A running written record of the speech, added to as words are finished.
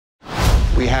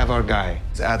We have our guy.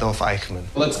 It's Adolf Eichmann.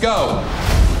 Let's go!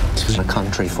 This is a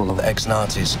country full of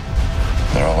ex-Nazis.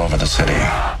 They're all over the city.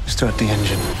 Start the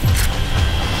engine.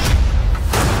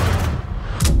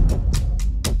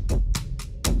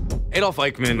 Adolf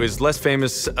Eichmann was less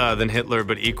famous than Hitler,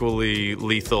 but equally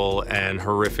lethal and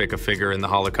horrific a figure in the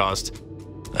Holocaust.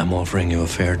 I'm offering you a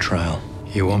fair trial.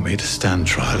 You want me to stand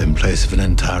trial in place of an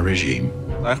entire regime?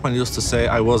 Eichmann used to say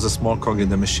I was a small cog in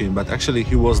the machine, but actually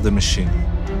he was the machine.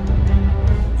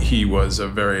 He was a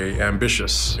very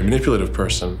ambitious, manipulative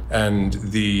person, and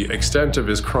the extent of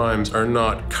his crimes are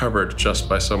not covered just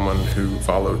by someone who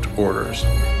followed orders.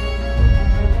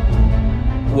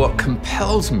 What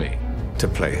compels me to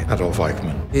play Adolf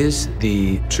Eichmann is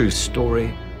the true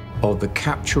story of the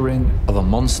capturing of a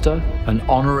monster and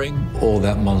honoring all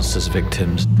that monster's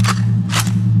victims.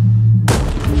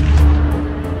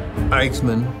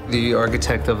 Eichmann, the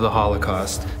architect of the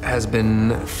Holocaust, has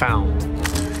been found.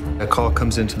 A call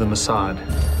comes into the Mossad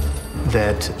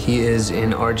that he is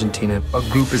in Argentina. A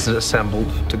group is assembled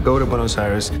to go to Buenos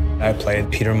Aires. I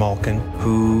played Peter Malkin,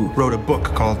 who wrote a book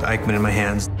called Eichmann in My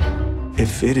Hands.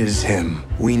 If it is him,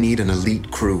 we need an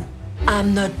elite crew.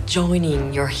 I'm not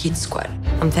joining your hit squad.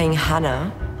 I'm playing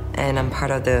Hannah, and I'm part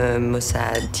of the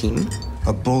Mossad team.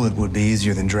 A bullet would be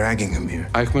easier than dragging him here.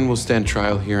 Eichmann will stand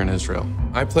trial here in Israel.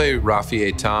 I play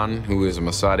Rafi Eitan, who is a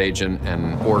Mossad agent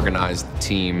and organized the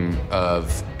team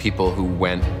of people who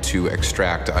went to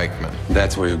extract Eichmann.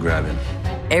 That's where you grab him.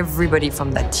 Everybody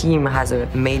from that team has a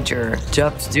major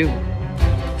job to do.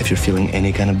 If you're feeling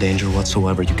any kind of danger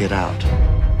whatsoever, you get out.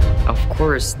 Of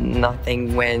course,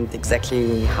 nothing went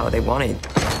exactly how they wanted.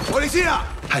 Policía!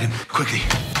 Hide him, quickly.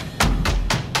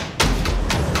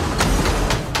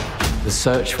 The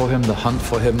search for him, the hunt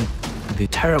for him, the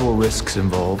terrible risks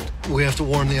involved. We have to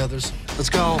warn the others. Let's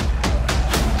go.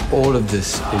 All of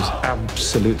this is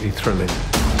absolutely thrilling.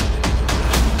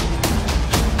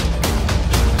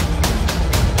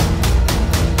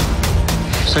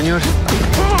 Señor.